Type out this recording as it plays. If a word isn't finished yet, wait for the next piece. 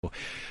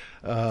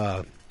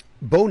Uh,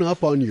 Bone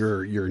up on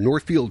your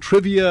Northfield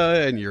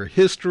trivia and your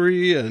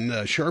history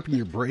and sharpen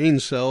your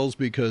brain cells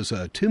because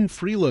Tim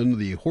Freeland,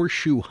 the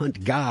horseshoe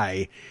hunt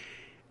guy,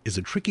 is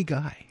a tricky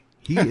guy.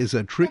 He is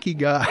a tricky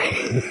guy.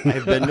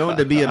 I've been known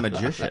to be a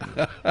magician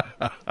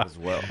as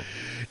well.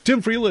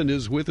 Tim Freeland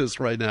is with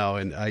us right now,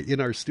 and in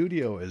our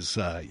studio is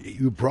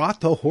you brought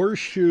the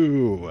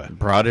horseshoe.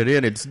 Brought it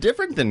in. It's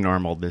different than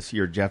normal this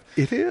year, Jeff.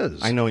 It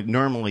is. I know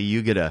normally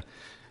you get to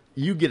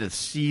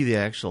see the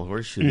actual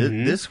horseshoe.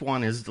 Mm-hmm. This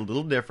one is a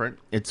little different.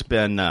 It's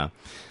been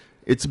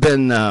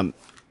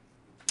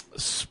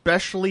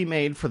specially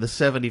made for the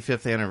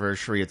 75th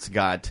anniversary.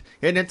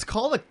 It's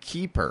called a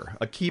keeper.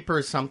 A keeper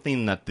is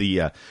something that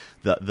the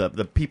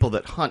people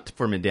that hunt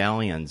for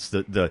medallions,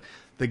 the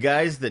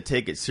guys that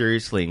take it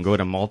seriously and go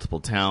to multiple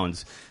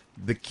towns,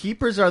 the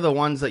keepers are the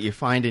ones that you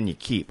find and you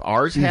keep.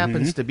 Ours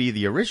happens to be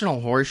the original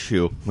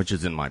horseshoe, which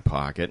is in my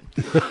pocket.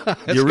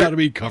 It's got to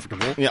be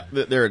comfortable. Yeah,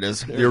 there it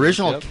is. The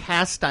original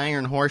cast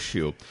iron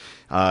horseshoe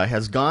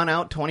has gone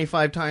out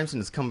 25 times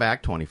and has come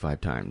back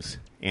 25 times.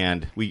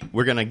 And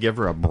we're going to give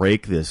her a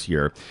break this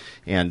year.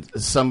 And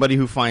somebody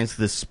who finds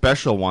this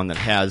special one that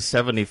has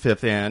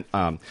 75th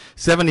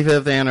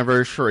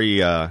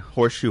anniversary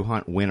horseshoe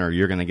hunt winner,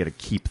 you're going to get to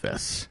keep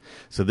this.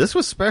 So this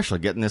was special,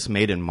 getting this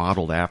made and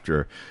modeled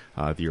after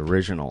the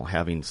original,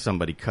 having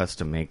somebody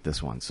custom make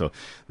this one. So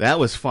that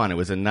was fun. It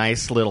was a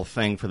nice little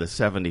thing for the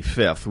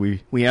 75th.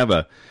 We have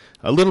a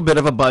little bit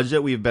of a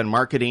budget. We've been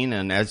marketing,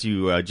 and as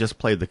you just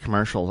played the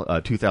commercial,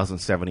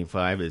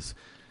 2075 is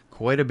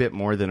quite a bit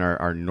more than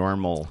our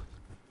normal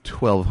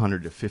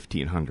 1,200 to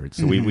 1,500.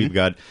 So we've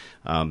got,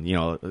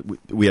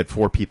 we had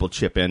 4 people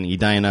chip in: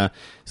 Edina,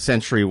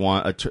 Century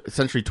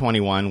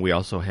 21. We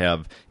also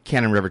have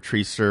Cannon River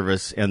Tree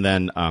Service, and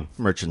then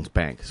Merchants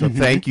Bank. So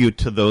thank you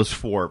to those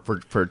 4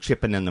 for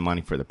chipping in the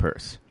money for the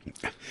purse.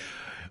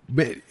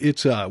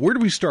 It's where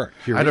do we start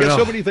here? I don't know.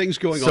 So many things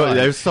going on.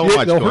 There's so much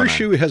The going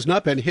horseshoe on. has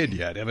not been hid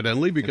yet,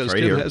 evidently, because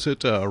Tim has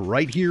it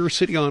right here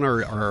sitting on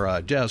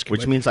our desk.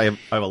 Which means I have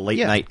a late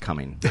night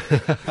coming.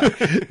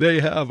 They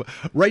have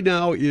right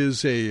now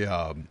is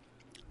a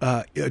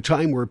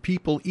time where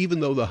people,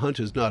 even though the hunt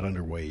is not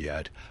underway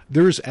yet,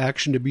 there's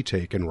action to be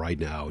taken right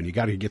now, and you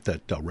got to get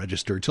that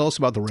registered. Tell us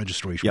about the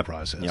registration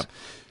process. Yep.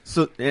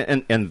 So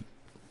and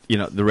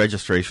the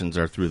registrations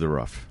are through the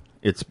roof.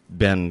 It's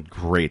been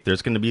great.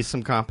 There's going to be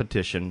some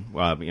competition,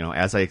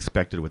 as I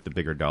expected with the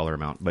bigger dollar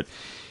amount. But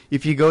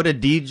if you go to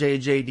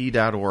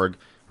DJJD.org,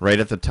 right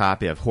at the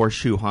top, you have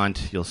Horseshoe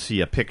Hunt. You'll see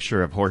a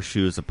picture of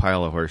horseshoes, a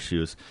pile of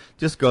horseshoes.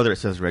 Just go there. It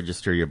says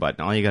register your button.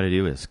 All you got to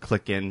do is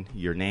click in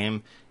your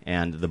name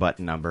and the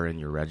button number, and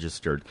you're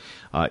registered.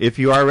 If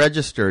you are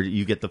registered,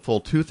 you get the full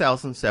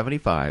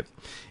 $2,075.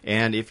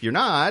 And if you're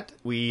not,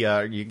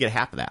 you get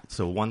half of that,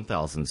 so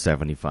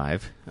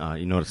 $1,075.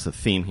 You notice the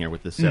theme here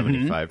with the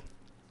 75.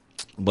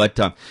 But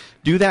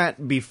do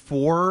that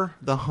before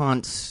the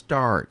hunt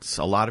starts.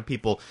 A lot of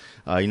people,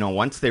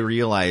 once they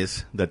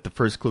realize that the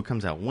first clue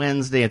comes out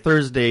Wednesday and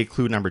Thursday,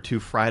 clue number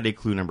 2 Friday,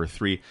 clue number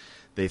 3,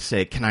 they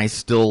say, can I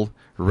still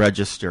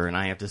register? And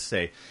I have to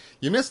say,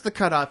 you missed the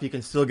cutoff, you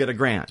can still get a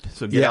grant.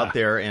 So get out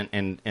there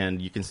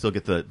and you can still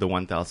get the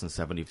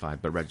 $1,075,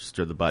 but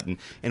register the button.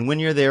 And when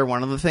you're there,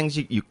 one of the things,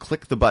 you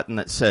click the button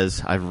that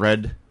says, I've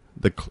read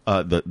the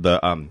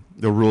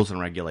rules and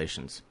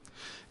regulations.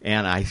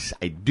 And I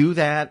do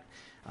that.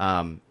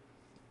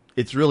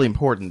 It's really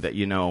important that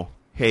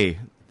hey,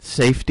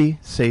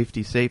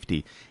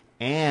 safety,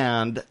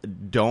 and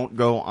don't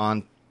go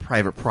on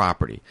private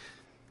property.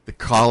 The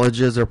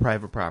colleges are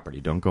private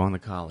property. Don't go on the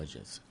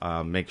colleges.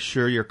 Make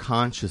sure you're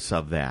conscious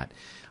of that.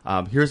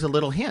 Here's a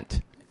little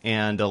hint,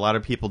 and a lot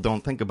of people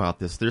don't think about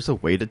this. There's a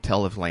way to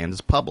tell if land is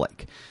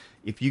public.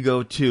 If you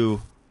go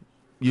to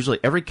usually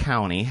every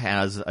county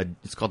has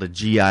it's called a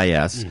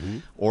GIS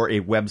or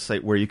a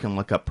website where you can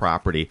look up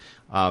property.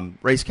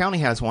 Rice County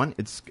has one.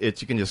 It's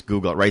you can just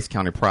Google it, Rice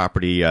County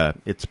property.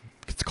 It's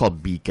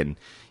called Beacon.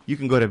 You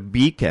can go to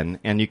Beacon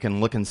and you can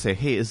look and say,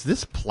 hey, is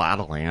this plot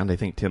of land? I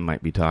think Tim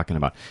might be talking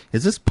about.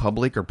 Is this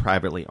public or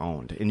privately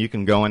owned? And you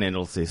can go in and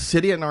it'll say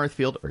City of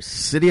Northfield or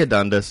City of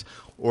Dundas,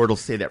 or it'll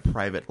say that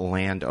private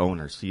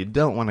landowner. So you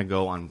don't want to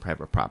go on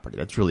private property.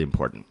 That's really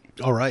important.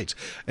 All right,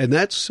 and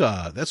that's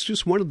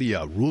just one of the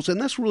rules, and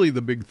that's really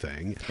the big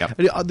thing. Yep.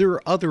 And there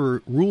are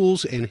other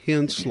rules and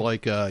hints,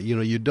 like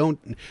you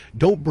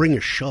don't bring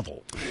a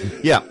shovel.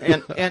 Yeah,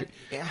 and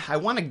I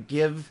want to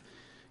give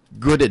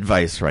good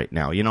advice right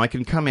now. I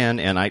can come in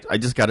and I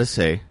just got to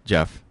say,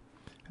 Jeff,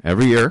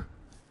 every year,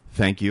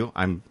 thank you.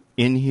 I'm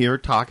in here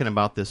talking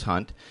about this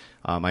hunt.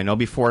 I know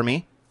before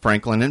me,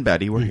 Franklin and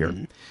Betty were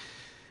here.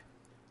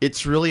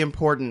 It's really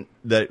important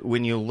that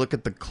when you look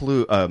at the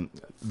clue,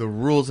 the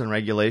rules and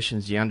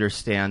regulations, you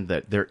understand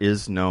that there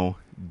is no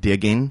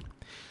digging.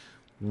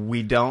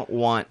 We don't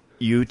want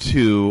you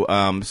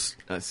to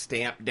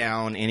stamp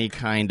down any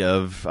kind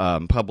of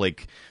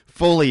public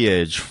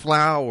foliage,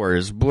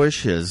 flowers,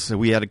 bushes.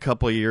 We had a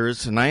couple of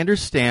years, and I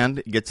understand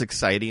it gets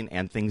exciting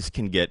and things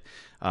can get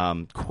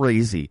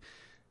crazy.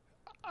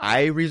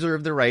 I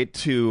reserve the right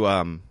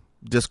to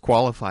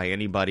disqualify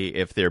anybody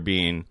if they're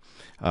being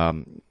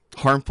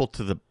harmful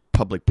to the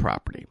public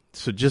property.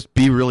 So just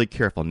be really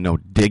careful. No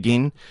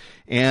digging.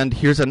 And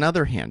here's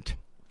another hint.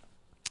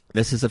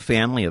 This is a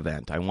family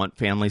event. I want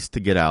families to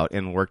get out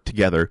and work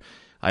together.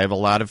 I have a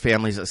lot of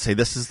families that say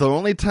this is the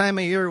only time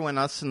of year when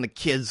us and the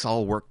kids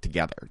all work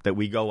together, that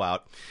we go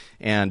out.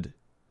 And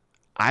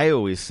I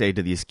always say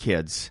to these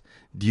kids,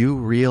 do you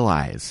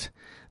realize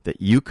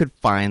that you could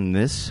find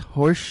this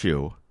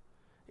horseshoe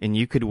and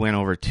you could win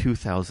over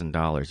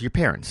 $2,000? Your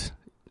parents.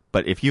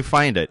 But if you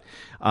find it,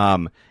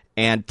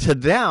 and to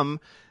them,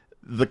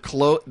 the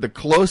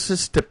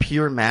closest to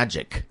pure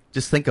magic.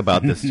 Just think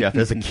about this, Jeff.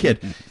 As a kid,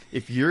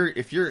 if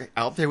you're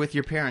out there with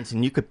your parents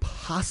and you could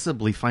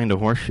possibly find a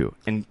horseshoe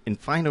and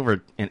find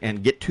over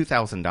and get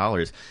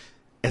 $2,000,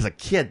 as a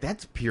kid,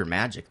 that's pure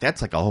magic.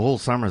 That's like a whole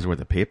summer's worth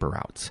of paper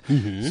routes.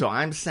 Mm-hmm. So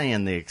I'm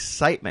saying the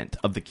excitement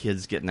of the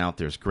kids getting out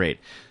there is great.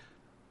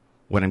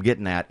 What I'm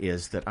getting at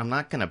is that I'm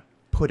not going to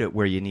put it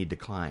where you need to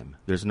climb.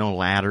 There's no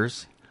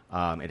ladders.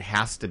 It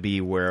has to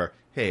be where,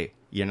 hey,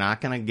 you're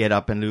not going to get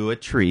up into a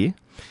tree.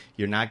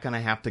 You're not going to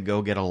have to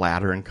go get a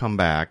ladder and come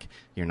back.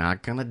 You're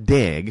not going to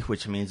dig,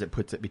 which means it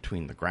puts it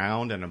between the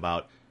ground and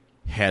about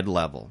head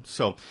level.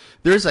 So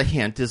there's a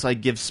hint as I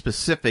give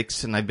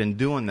specifics, and I've been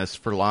doing this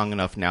for long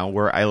enough now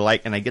where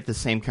I get the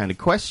same kind of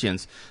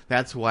questions.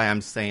 That's why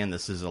I'm saying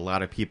this is a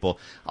lot of people.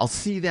 I'll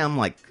see them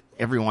like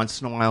every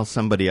once in a while,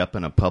 somebody up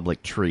in a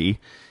public tree.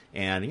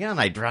 And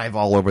I drive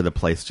all over the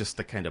place just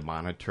to kind of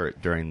monitor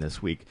it during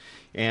this week.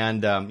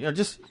 And,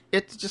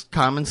 it's just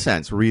common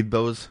sense. Read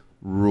those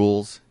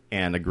rules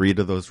and agree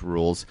to those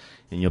rules,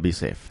 and you'll be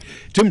safe.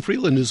 Tim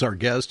Freeland is our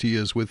guest. He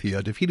is with the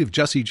Defeat of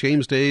Jesse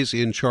James Days,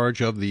 in charge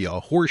of the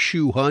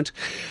horseshoe hunt.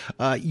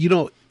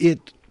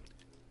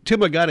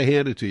 Tim, I got to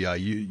hand it to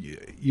you.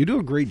 You do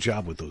a great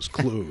job with those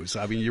clues.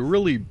 I mean, you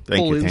really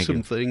pull in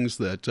some things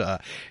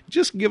that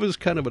just give us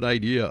kind of an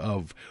idea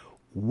of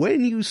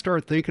when you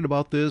start thinking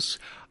about this.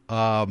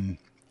 I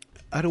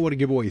don't want to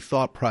give away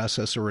thought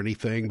process or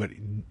anything, but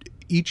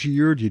each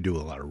year, do you do a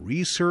lot of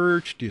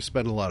research? Do you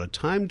spend a lot of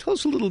time? Tell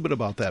us a little bit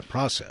about that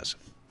process.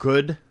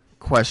 Good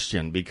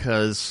question,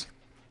 because,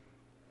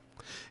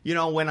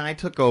 when I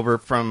took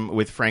over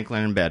with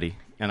Franklin and Betty,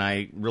 and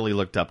I really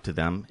looked up to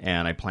them,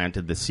 and I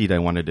planted the seed I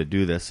wanted to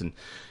do this, and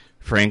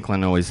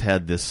Franklin always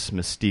had this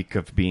mystique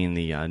of being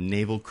the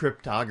naval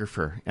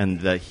cryptographer, and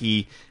that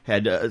he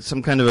had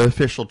some kind of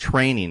official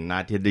training.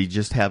 Not did he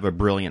just have a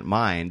brilliant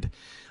mind,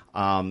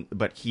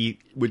 but he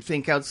would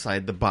think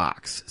outside the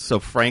box. So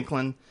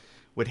Franklin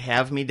would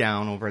have me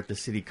down over at the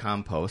city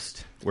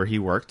compost where he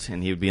worked,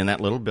 and he would be in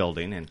that little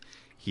building, and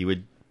he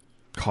would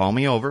call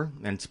me over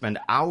and spend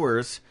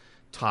hours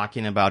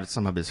talking about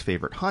some of his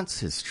favorite hunts,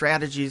 his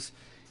strategies,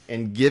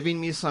 and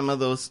giving me some of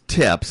those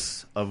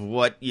tips of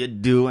what you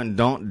do and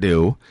don't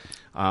do.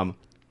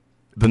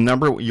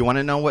 You want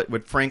to know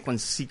what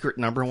Franklin's secret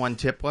number one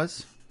tip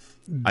was?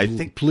 I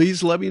think.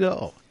 Please let me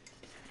know.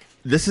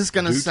 This is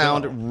going to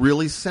sound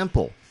really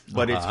simple,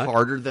 but it's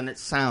harder than it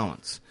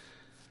sounds.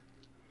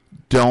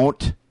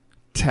 Don't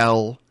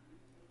tell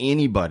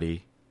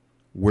anybody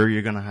where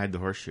you're going to hide the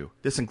horseshoe.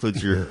 This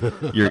includes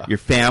your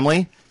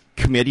family,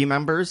 committee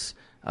members,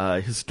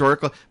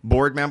 historical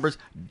board members.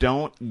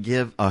 Don't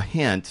give a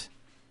hint,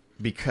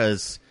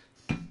 because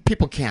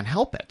people can't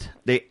help it.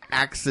 They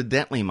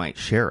accidentally might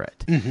share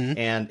it.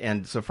 Mm-hmm.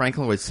 And so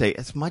Franklin would say,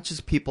 as much as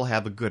people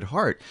have a good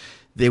heart,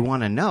 they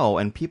want to know,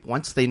 and people,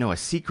 once they know a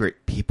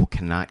secret, people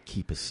cannot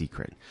keep a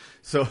secret.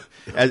 So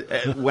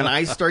when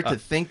I start to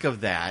think of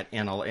that,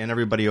 and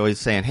everybody always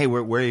saying, hey,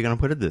 where are you going to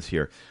put it this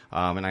year?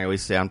 And I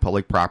always say on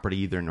public property,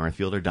 either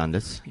Northfield or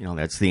Dundas.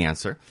 That's the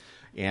answer.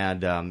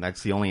 And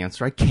that's the only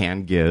answer I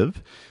can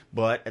give.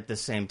 But at the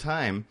same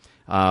time,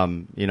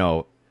 having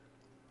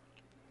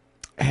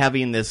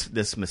this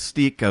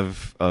mystique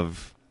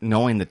of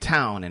knowing the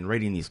town and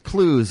writing these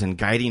clues and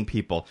guiding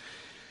people,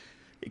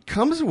 it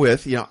comes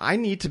with, I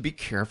need to be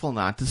careful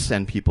not to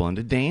send people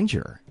into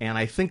danger. And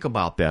I think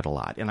about that a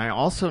lot. And I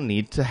also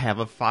need to have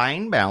a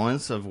fine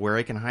balance of where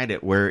I can hide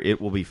it, where it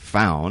will be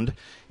found,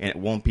 and it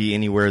won't be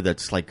anywhere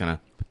that's like going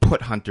to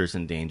put hunters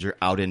in danger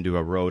out into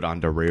a road,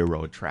 onto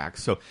railroad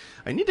tracks. So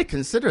I need to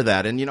consider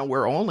that. And,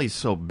 we're only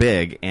so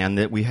big, and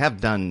that we have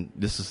done,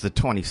 this is the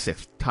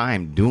 26th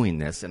time doing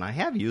this, and I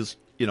have used,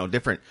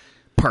 different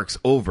parks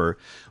over,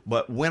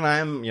 but when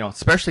I'm,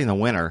 especially in the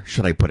winter,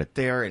 should I put it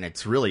there? And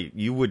it's really,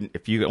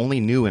 if you only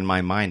knew in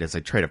my mind as I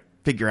try to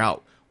figure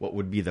out what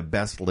would be the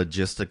best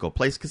logistical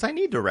place, because I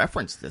need to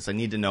reference this. I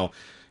need to know,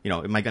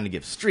 am I going to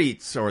give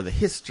streets or the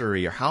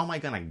history, or how am I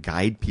going to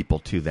guide people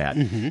to that?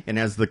 Mm-hmm. And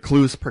as the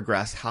clues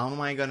progress, how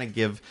am I going to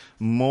give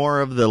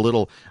more of the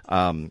little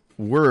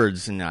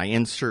words, and I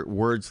insert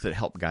words that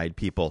help guide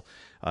people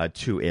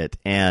to it.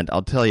 And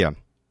I'll tell you,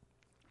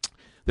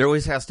 there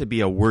always has to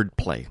be a word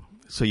play.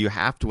 So you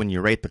have to, when you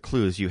write the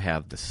clues, you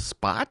have the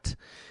spot,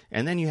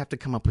 and then you have to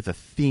come up with a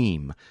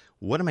theme.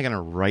 What am I going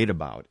to write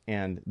about?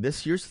 And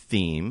this year's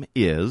theme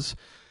is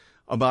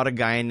about a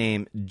guy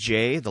named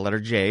J, the letter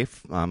J,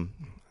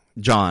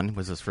 John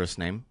was his first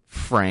name,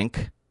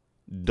 Frank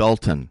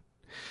Dalton.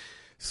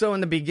 So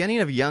in the beginning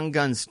of Young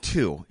Guns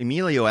 2,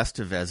 Emilio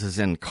Estevez is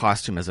in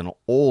costume as an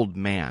old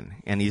man,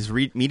 and he's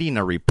meeting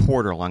a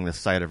reporter along the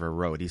side of a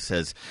road. He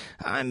says,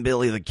 "I'm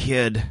Billy the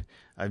Kid.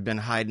 I've been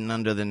hiding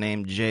under the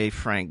name J.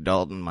 Frank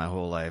Dalton my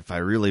whole life. I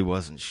really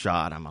wasn't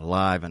shot. I'm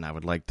alive, and I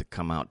would like to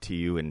come out to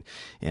you."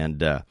 And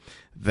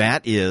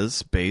that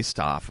is based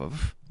off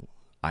of,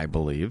 I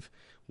believe,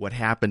 what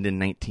happened in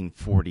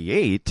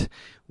 1948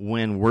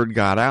 when word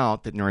got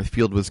out that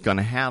Northfield was going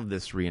to have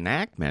this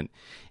reenactment.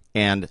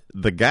 And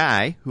the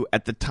guy who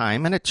at the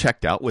time, and it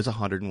checked out, was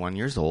 101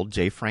 years old,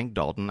 J. Frank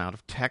Dalton out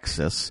of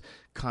Texas,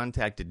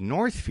 contacted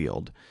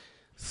Northfield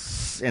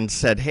and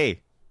said, "Hey,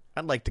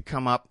 I'd like to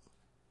come up.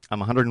 I'm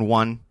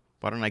 101.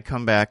 Why don't I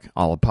come back?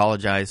 I'll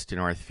apologize to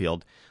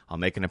Northfield. I'll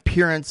make an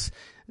appearance.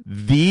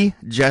 The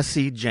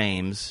Jesse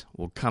James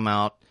will come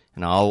out,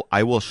 and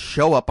I will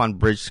show up on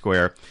Bridge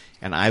Square,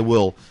 and I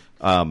will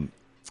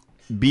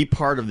be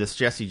part of this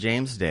Jesse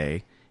James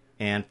Day.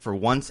 And for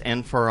once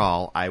and for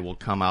all, I will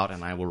come out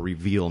and I will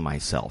reveal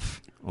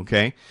myself."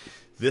 Okay?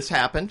 This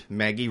happened.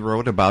 Maggie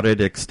wrote about it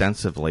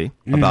extensively,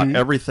 about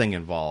everything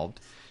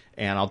involved.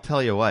 And I'll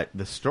tell you what,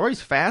 the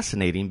story's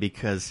fascinating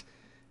because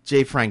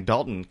J. Frank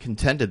Dalton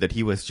contended that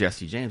he was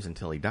Jesse James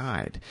until he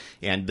died.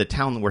 And the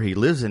town where he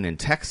lives in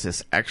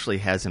Texas actually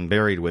has him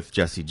buried with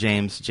Jesse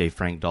James, J.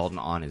 Frank Dalton,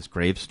 on his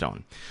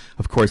gravestone.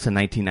 Of course, in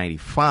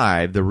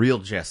 1995, the real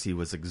Jesse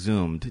was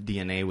exhumed.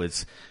 DNA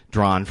was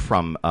drawn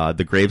from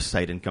the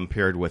gravesite and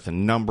compared with a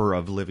number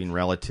of living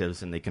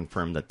relatives, and they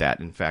confirmed that,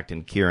 in fact,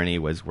 in Kearney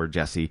was where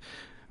Jesse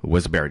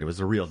was buried. It was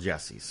the real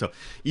Jesse. So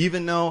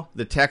even though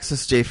the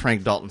Texas J.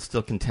 Frank Dalton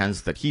still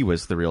contends that he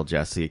was the real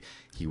Jesse,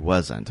 he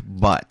wasn't.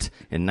 But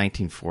in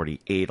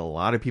 1948, a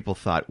lot of people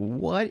thought,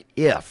 what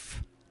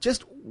if,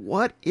 just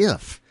what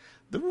if,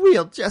 the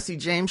real Jesse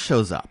James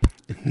shows up?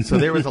 So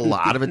there was a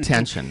lot of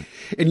attention.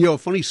 And, a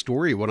funny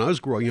story, when I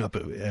was growing up,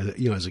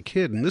 as a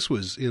kid, and this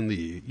was in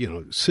the,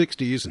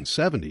 60s and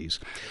 70s,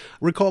 I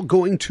recall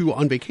going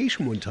on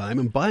vacation one time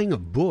and buying a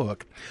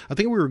book. I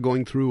think we were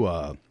going through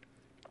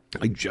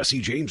like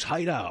Jesse James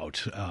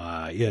hideout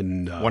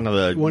in one of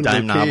the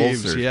dime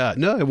novels,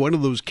 one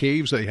of those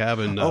caves they have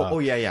in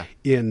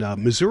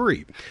in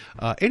Missouri.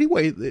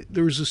 Anyway,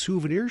 there was a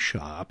souvenir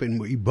shop, and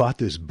we bought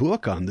this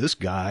book on this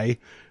guy,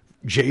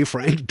 J.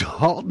 Frank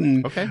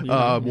Dalton,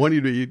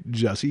 wanting to eat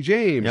Jesse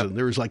James, and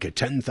there was like a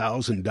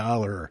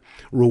 $10,000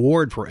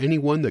 reward for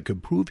anyone that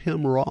could prove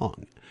him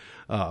wrong.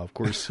 Of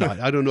course,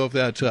 I don't know if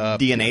that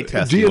DNA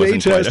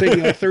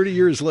testing 30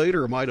 years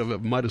later might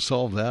have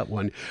solved that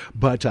one.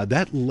 But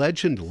that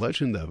legend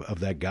of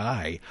that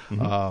guy,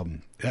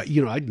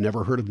 I'd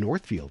never heard of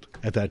Northfield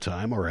at that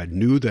time, or I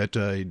knew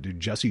that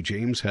Jesse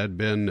James had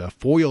been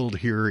foiled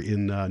here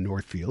in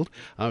Northfield.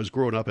 I was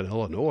growing up in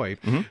Illinois,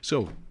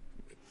 so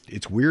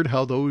it's weird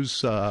how those.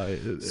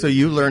 So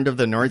you learned of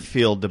the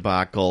Northfield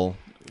debacle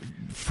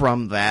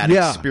from that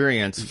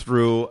experience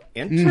through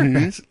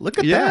internet. Look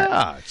at that.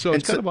 Yeah, so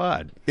it's kind of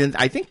odd. And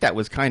I think that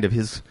was kind of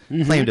his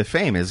claim to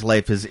fame. His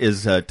life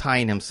is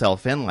tying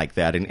himself in like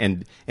that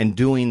and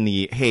doing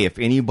the, hey, if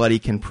anybody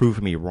can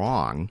prove me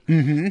wrong,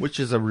 which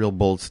is a real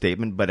bold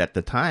statement. But at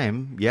the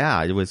time,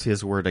 it was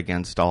his word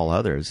against all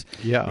others.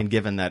 Yeah. And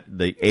given that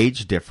the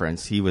age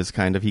difference, he was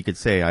kind of, he could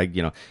say,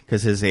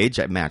 because his age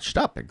matched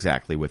up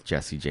exactly with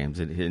Jesse James.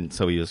 And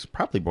so he was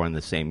probably born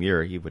the same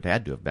year. He would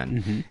had to have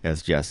been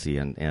as Jesse.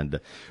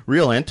 And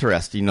real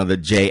interesting, the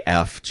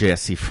JF,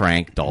 Jesse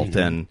Frank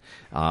Dalton.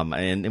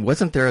 And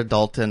wasn't there a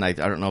Dalton? I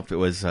don't know if it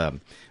was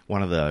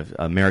one of the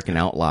American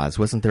Outlaws.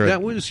 Wasn't there?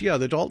 That was,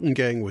 the Dalton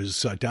gang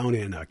was down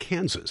in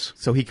Kansas.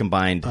 So he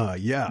combined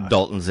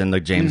Daltons and the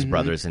James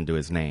brothers into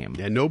his name.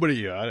 And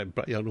nobody, I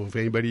don't know if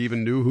anybody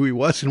even knew who he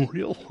was in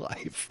real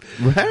life.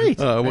 Right.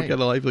 What kind of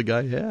life the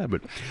guy had.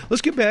 But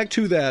let's get back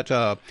to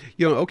that.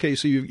 Okay,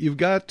 so you've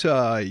got,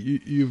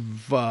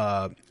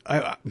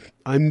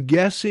 I'm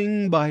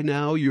guessing by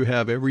now you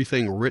have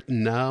everything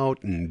written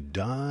out and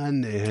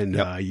done,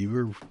 and you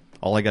were...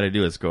 All I got to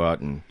do is go out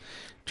and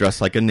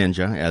dress like a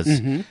ninja,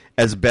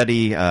 as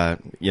Betty,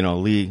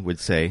 Lee would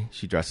say.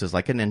 She dresses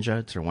like a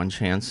ninja. It's her one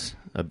chance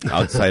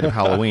outside of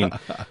Halloween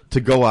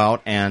to go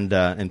out and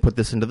put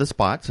this into the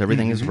spot. So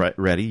everything is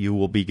ready. You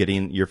will be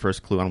getting your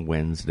first clue on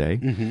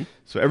Wednesday.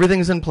 So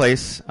everything's in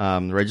place.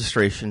 The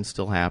registration's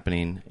still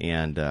happening,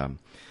 and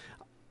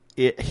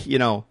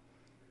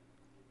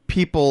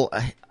people.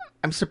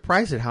 I'm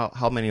surprised at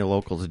how many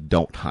locals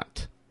don't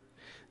hunt.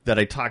 That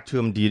I talked to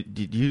him, do you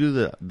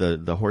do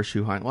the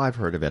horseshoe hunt? Well, I've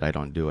heard of it. I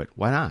don't do it.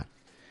 Why not?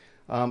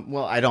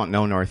 Well, I don't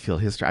know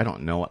Northfield history. I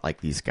don't know it like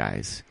these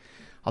guys.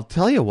 I'll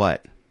tell you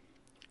what.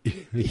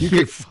 You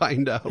can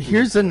find out.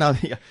 Here's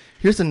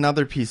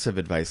another piece of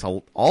advice.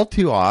 All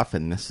too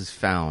often, this is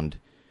found,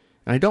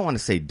 and I don't want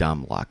to say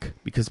dumb luck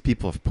because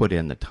people have put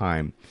in the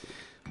time.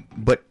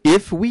 But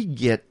if we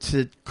get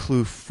to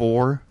clue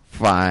 4,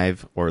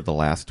 5, or the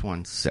last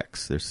one,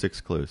 6, there's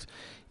 6 clues.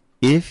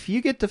 If you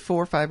get to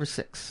 4, 5, or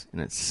 6,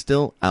 and it's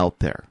still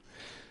out there,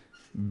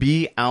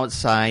 be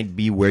outside,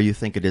 be where you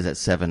think it is at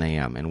 7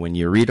 a.m. And when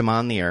you read them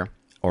on the air,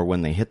 or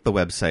when they hit the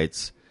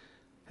websites,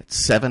 at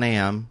 7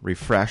 a.m.,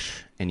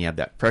 refresh, and you have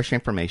that fresh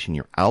information.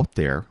 You're out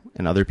there,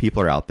 and other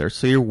people are out there,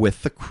 so you're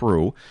with the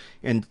crew,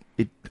 and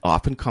it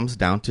often comes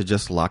down to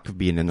just luck of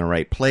being in the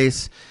right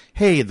place.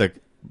 Hey,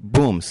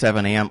 boom,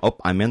 7 a.m., oh,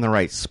 I'm in the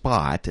right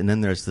spot, and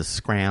then there's the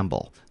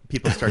scramble.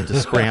 People start to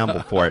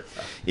scramble for it.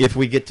 If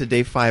we get to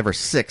day 5 or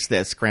 6,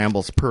 that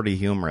scramble's pretty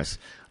humorous.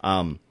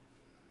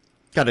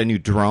 Got a new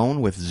drone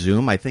with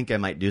Zoom. I think I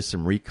might do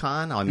some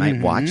recon. I might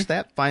watch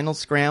that final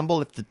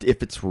scramble.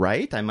 If it's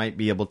right, I might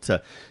be able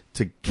to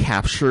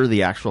capture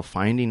the actual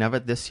finding of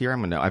it this year.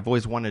 I've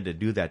always wanted to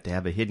do that, to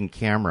have a hidden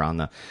camera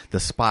on the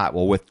spot.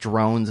 Well, with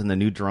drones and the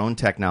new drone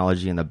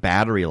technology and the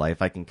battery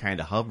life, I can kind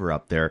of hover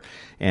up there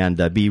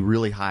and be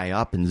really high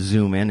up and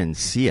zoom in and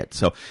see it.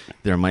 So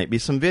there might be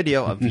some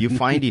video of you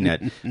finding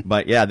it.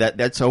 But yeah,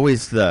 that's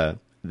always that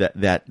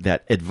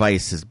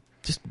advice is,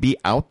 just be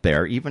out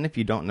there, even if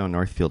you don't know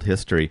Northfield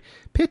history.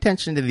 Pay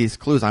attention to these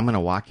clues. I'm going to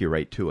walk you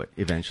right to it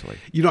eventually.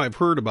 You know, I've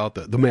heard about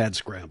the mad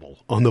scramble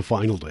on the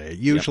final day.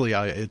 Usually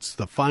it's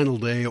the final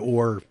day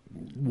or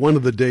one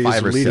of the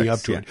days leading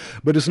up to it.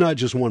 But it's not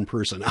just one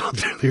person out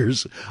there.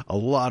 There's a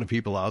lot of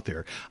people out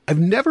there. I've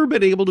never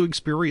been able to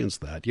experience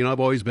that. You know,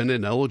 I've always been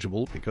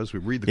ineligible because we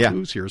read the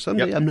clues here.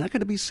 Someday I'm not going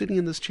to be sitting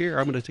in this chair.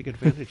 I'm going to take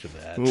advantage of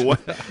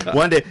that.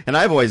 One day, and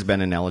I've always been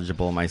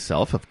ineligible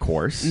myself, of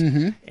course.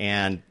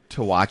 And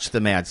to watch the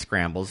mad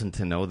scrambles and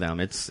to know them,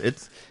 it's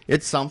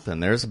something.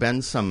 There's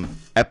been some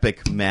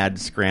epic mad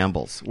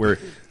scrambles where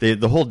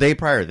the whole day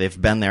prior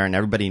they've been there and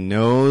everybody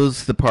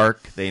knows the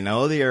park, they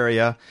know the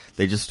area,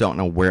 they just don't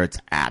know where it's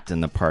at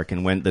in the park.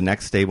 And when the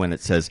next day when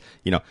it says,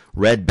 you know,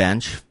 red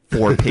bench,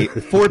 4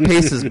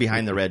 paces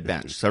behind the red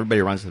bench, so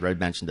everybody runs to the red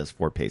bench and does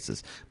 4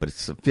 paces, but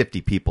it's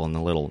 50 people in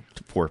the little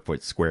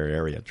 4-foot square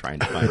area trying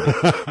to find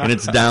it, and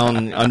it's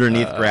down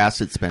underneath grass.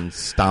 It's been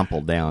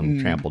trampled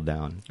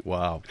down.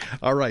 Wow.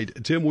 All right,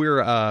 Tim, we're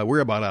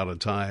about out of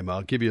time.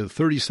 I'll give you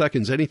 30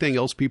 seconds. Anything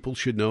else people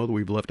should know that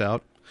we've left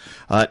out?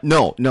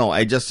 No.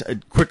 I just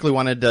quickly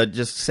wanted to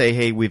just say,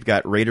 hey, we've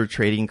got Raider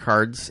trading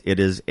cards. It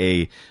is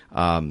like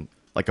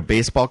a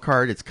baseball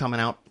card. It's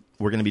coming out.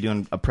 We're going to be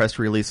doing a press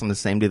release on the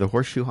same day the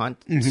Horseshoe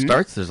Hunt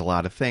starts. There's a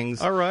lot of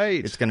things. All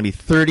right. It's going to be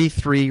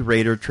 33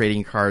 Raider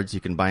trading cards. You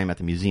can buy them at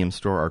the museum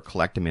store or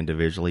collect them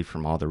individually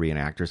from all the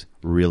reenactors.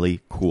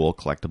 Really cool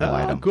collectible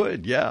item. Oh,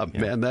 good. Yeah,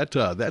 man, that's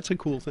a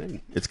cool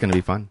thing. It's going to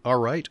be fun. All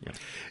right. Yeah.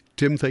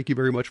 Tim, thank you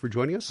very much for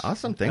joining us.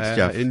 Awesome. Thanks,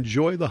 Jeff.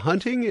 Enjoy the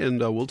hunting, and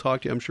we'll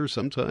talk to you, I'm sure,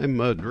 sometime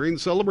during the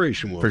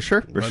celebration. For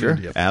sure.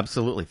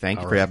 Absolutely.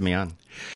 Thank you for having me on.